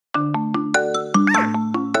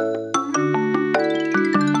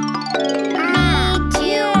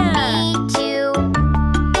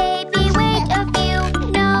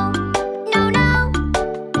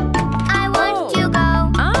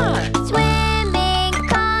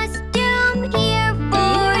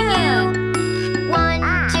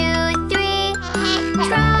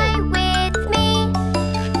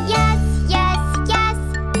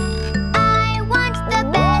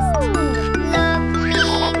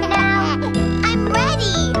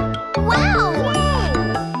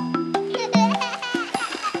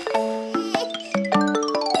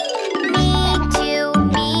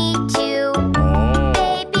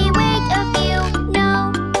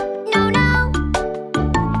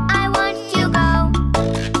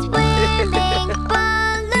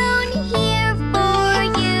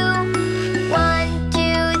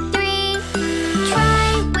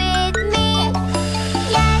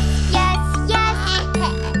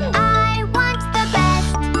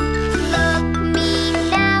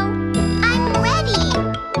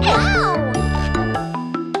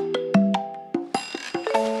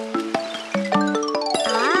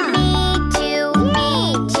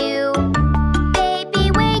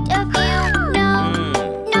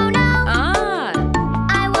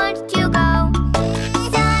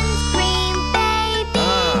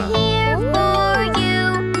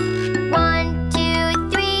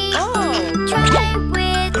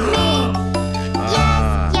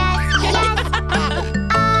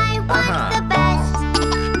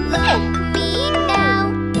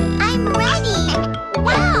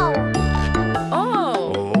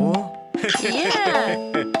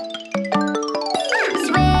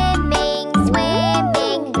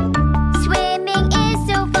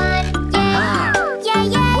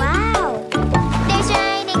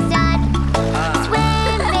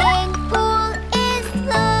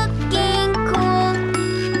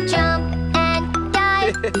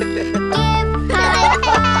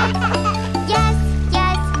Yes,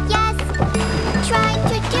 yes, yes. Try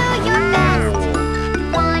to do your best.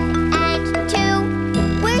 1 and 2.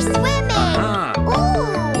 We're swimming. Ooh.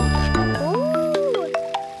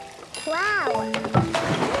 Wow.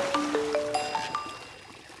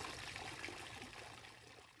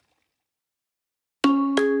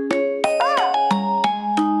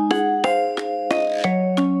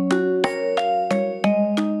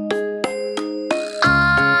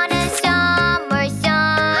 On a summer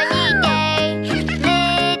sunny day,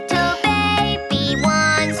 little baby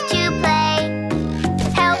wants to play.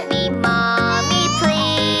 Help me, mommy,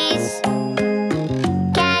 please.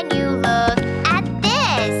 Can you look at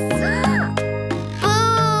this?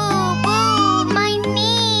 Boo, boo, my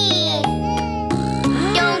knee.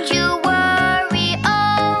 Don't you worry,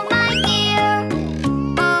 oh my dear.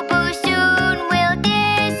 Boo boo soon will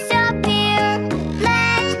disappear.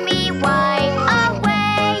 Let me wipe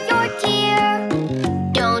away your tear.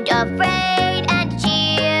 Don't afraid and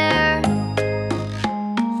cheer.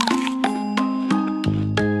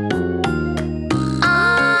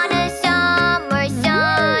 On a summer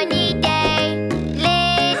sunny day,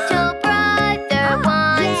 little brother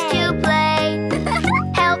wants to play.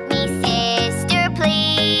 Help me, sister,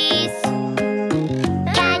 please.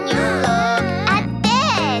 Can you look at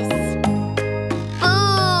this?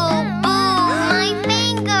 Boo, boo, my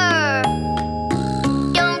finger.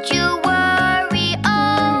 Don't you worry,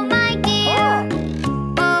 oh my dear.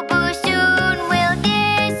 Boo boo soon will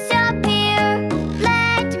disappear.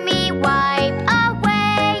 Let me wipe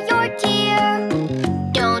away your tear.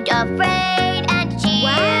 Don't afraid and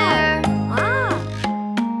cheer.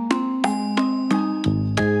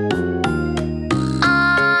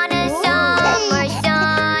 On a summer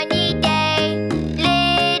sunny day,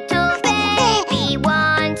 little baby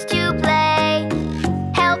wants to play.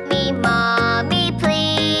 Help me, mommy,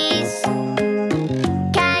 please.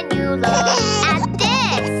 Can you look at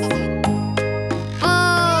this? Boo,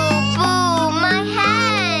 boo, my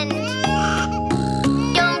hand.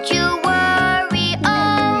 Don't you worry,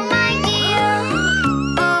 oh my dear.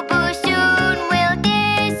 Boo boo soon will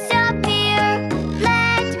disappear.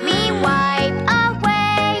 Let me wipe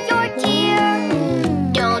away your tear.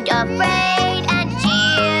 Don't afraid and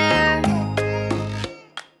cheer.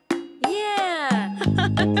 Yeah.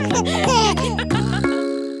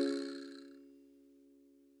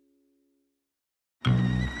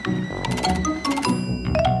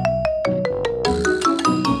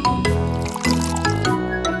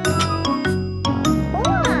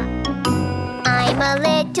 I'm a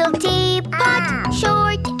little teapot,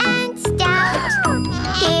 short and stout.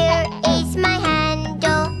 Here is my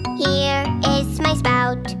handle, here is my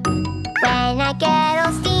spout. When I get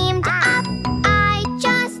all steamed up, I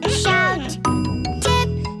just shout. Tip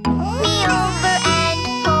me over and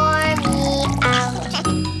pour me out.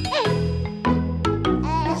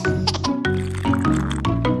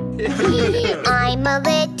 I'm a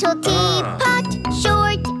little teapot,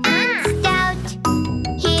 short and stout.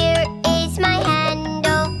 Here is my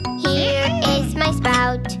handle, here is my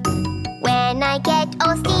spout. When I get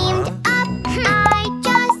all steamed up, I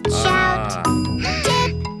just shout.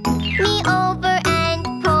 Tip me over and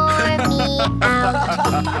pour me out.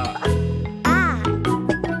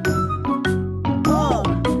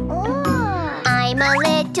 I'm a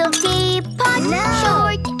little teapot,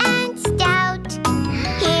 short and stout.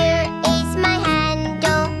 Here is my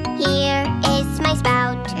handle, here is my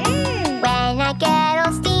spout. When I get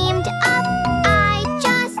all steamed up, I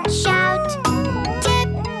just shout. Tip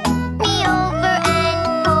me over and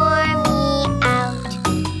pour me out.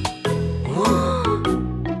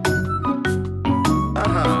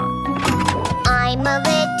 I'm a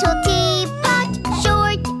little teapot,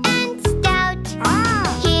 short and stout.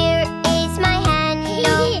 Here is my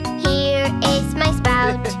handle, here is my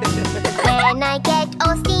spout. When I get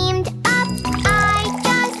all steamed up, I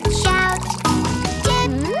just shout.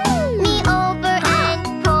 Tip me over and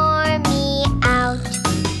pour me out.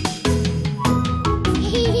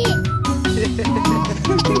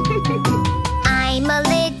 I'm a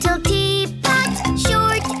little teapot,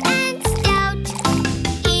 short and stout.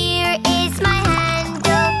 Here is my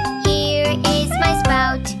handle, here is my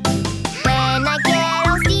spout. When I get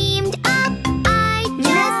all steamed up, I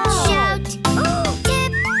just shout.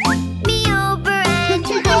 Tip me over and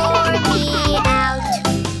pour me out.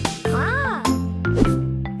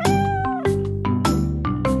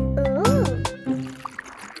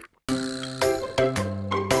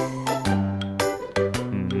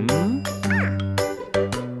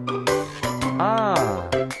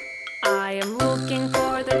 I am looking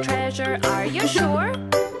for the treasure, are you sure?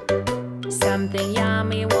 Something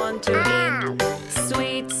yummy want to eat,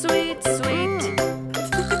 sweet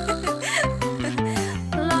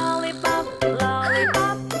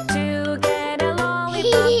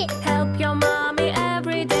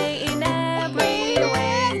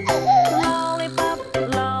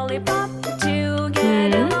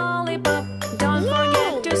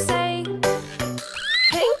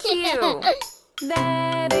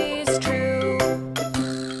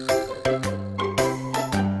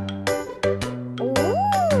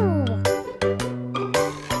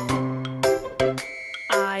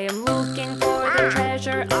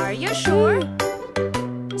sure?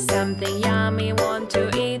 Something yummy want to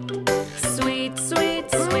eat. Sweet, sweet,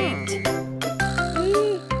 sweet.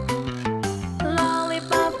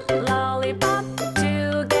 Lollipop, lollipop,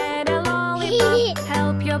 to get a lollipop.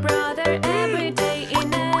 Help your brother every day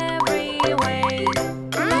in every way.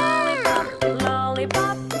 Lollipop,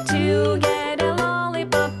 lollipop, to get a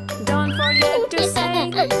lollipop. Don't forget to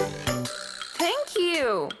say thank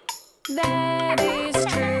you. That is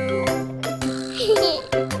true.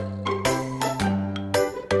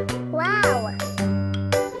 Wow.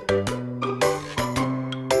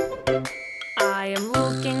 I am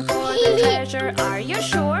looking for the treasure, are you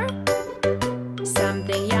sure?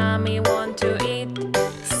 Something yummy want to eat.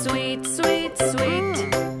 Sweet, sweet, sweet.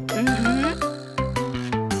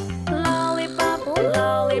 Lollipop,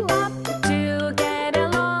 lollipop, to get a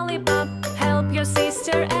lollipop. Help your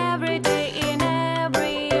sister every day in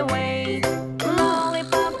every way.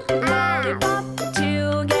 Lollipop, lollipop,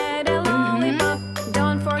 to get a lollipop.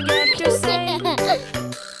 Don't forget to say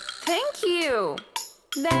thank you.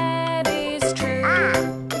 That is true.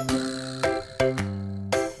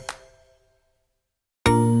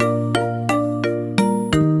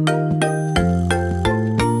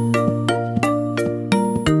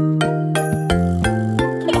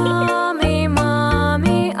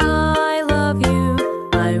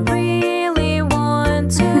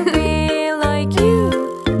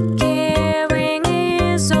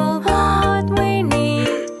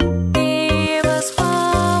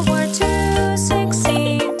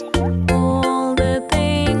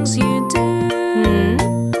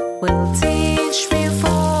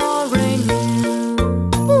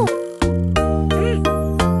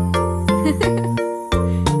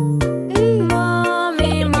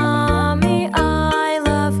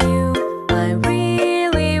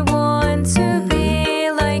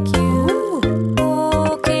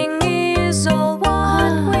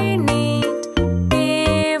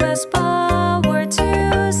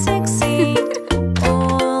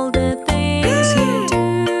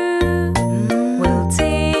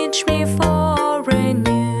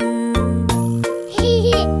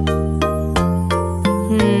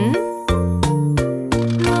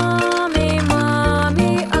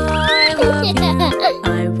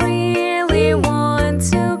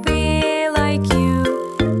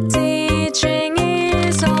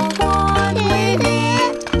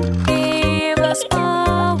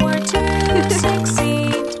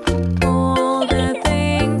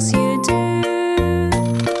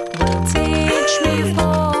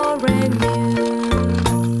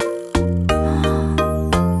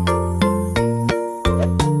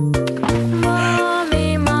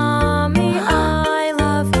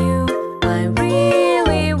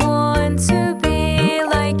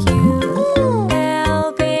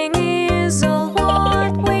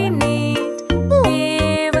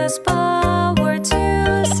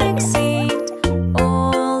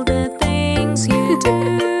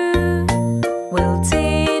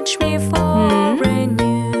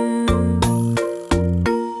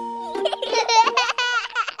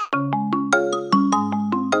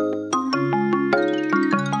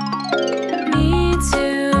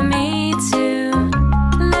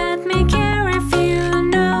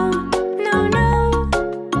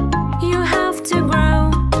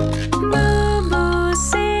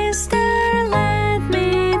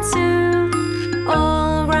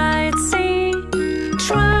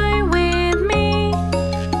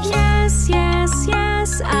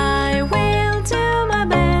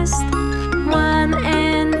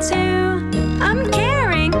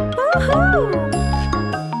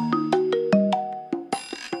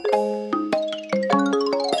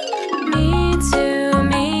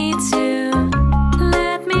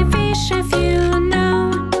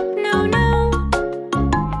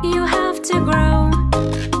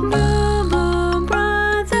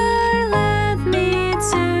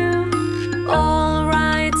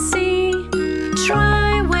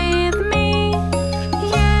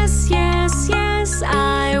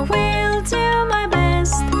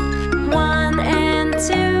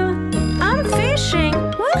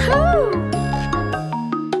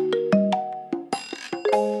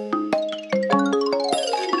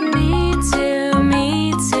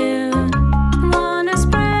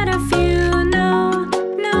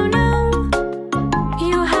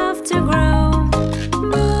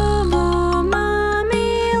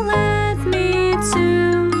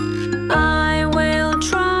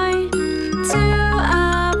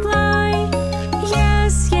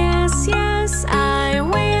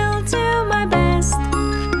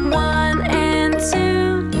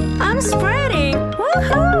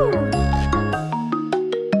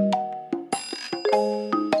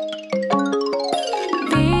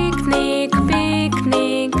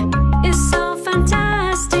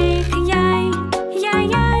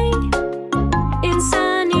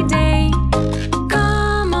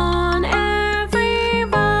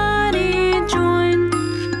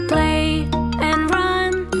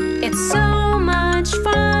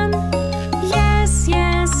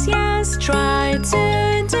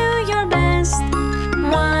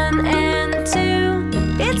 too.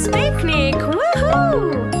 It's picnic!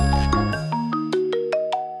 Woohoo!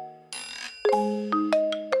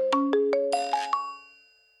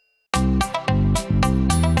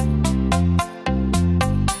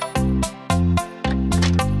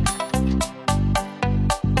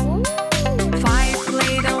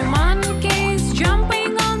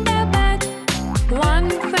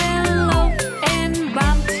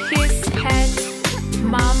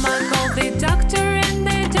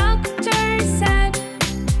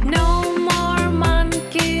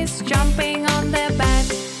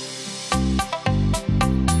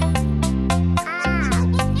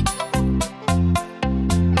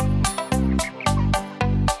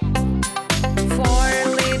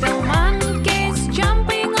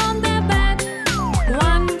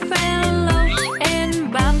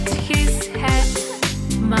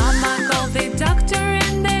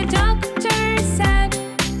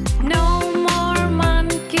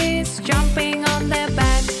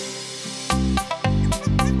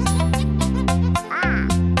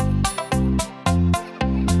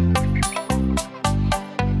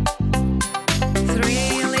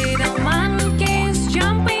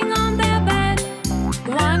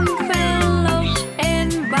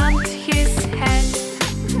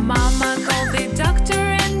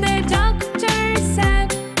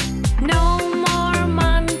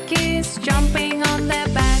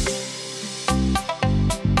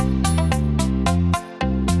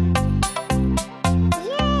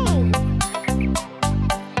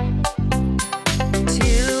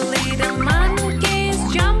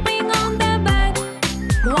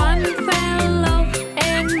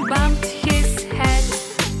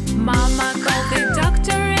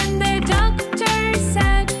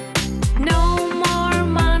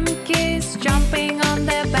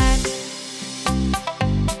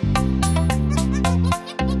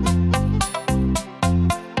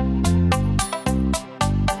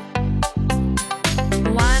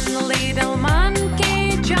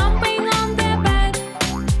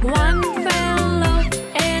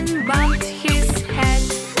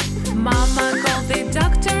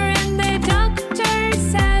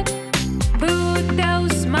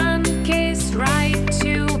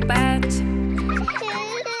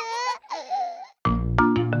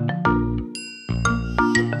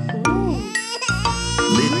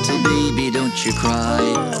 You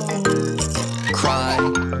cry, cry,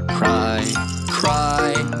 cry,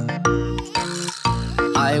 cry.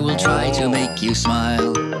 I will try to make you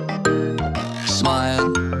smile.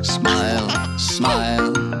 Smile, smile,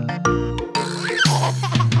 smile.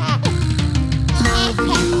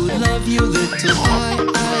 Love you, little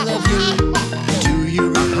boy, I love you. Do you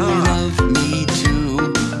really love me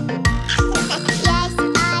too? Yes,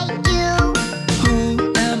 I do.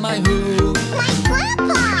 Who am I, who? My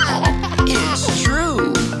grandpa. It's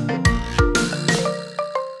true.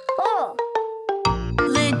 Oh.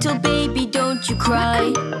 Little baby, don't you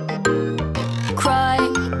cry. Cry,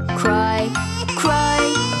 cry,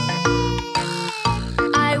 cry.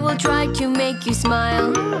 I will try to make you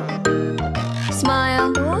smile.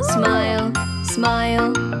 Smile, smile,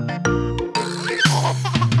 smile.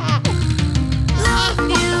 Love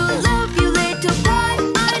you, little boy,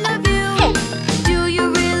 I love you. Do you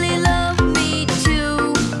really love me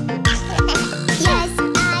too? Yes,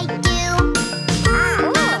 I do. Who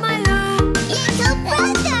am I, who? Little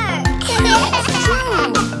brother. It's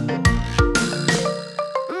true.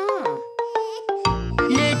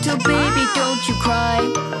 Little baby, don't you cry.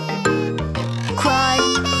 Cry,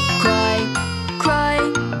 cry, cry.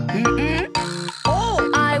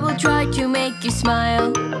 I will try to make you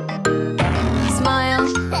smile. Smile,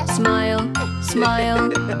 smile, smile.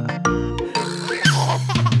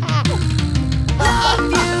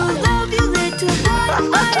 Love you, little boy,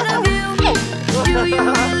 I love you. Do you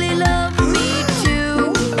really love me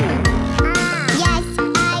too? Yes,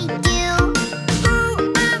 I do. Who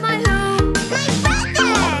am I, who? My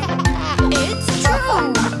brother. It's true.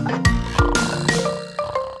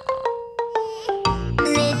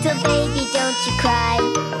 Little baby, don't you cry.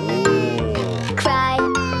 Cry,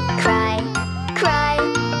 cry, cry.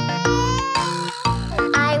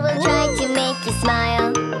 I will try to make you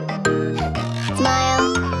smile. Smile,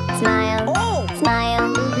 smile, smile.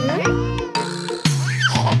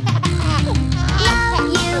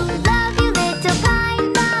 Love you, little pie,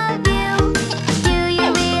 love you. Do you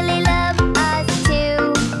really love us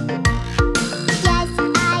too? Yes,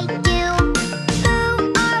 I do. Who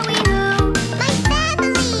are we, who? My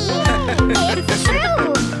family. It's true.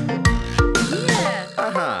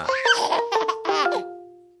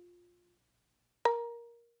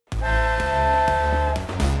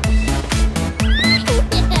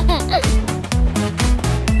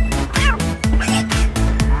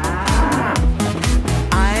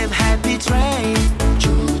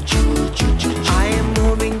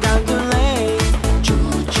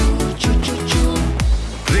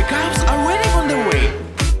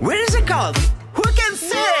 falls? Who can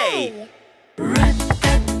say?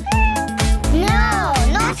 No,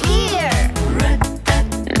 not here.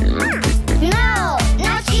 No,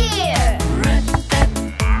 not here.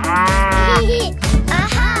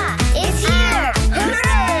 Aha, it's here.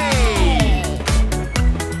 Hooray!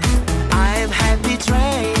 I am happy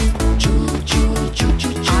train. Choo choo choo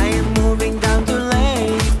choo choo. I am moving down the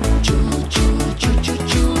lane. Choo choo choo choo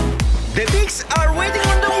choo. The pigs are waiting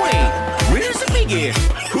on the way. Where's the piggy?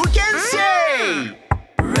 Who can say?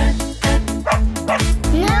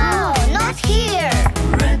 No, not here.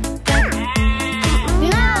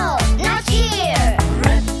 No, not here.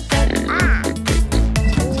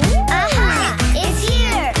 Aha, it's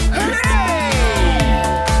here. Hooray!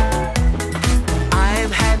 I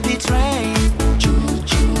am happy train. Choo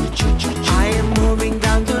choo choo choo choo. I am moving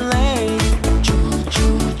down the lane. Choo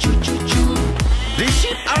choo choo choo choo. The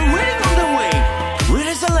sheep are waiting on the way. Where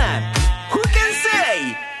is the lamb? Who can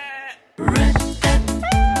say?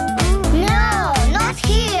 No, not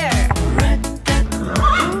here.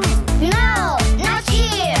 No, not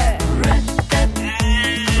here.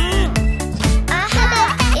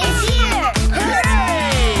 Aha, it's here.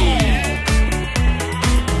 Hooray!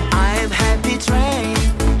 I am happy train.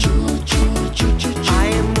 Choo choo choo choo choo. I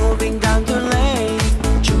am moving down the lane.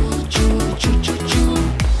 Choo choo choo choo choo.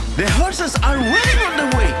 The horses are waiting on the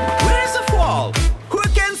way. Where is the fall? Who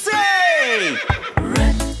can say?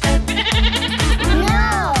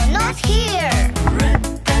 No, not here.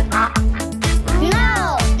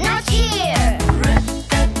 No, not here.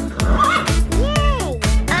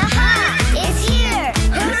 Aha, it's here.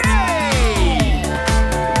 Hooray!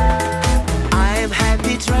 I am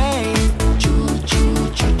happy train. Choo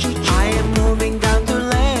choo choo choo choo. I am moving down the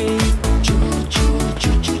lane. Choo choo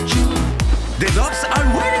choo choo choo. The dogs are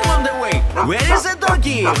waiting on the way. Where is the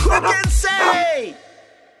doggy? Who can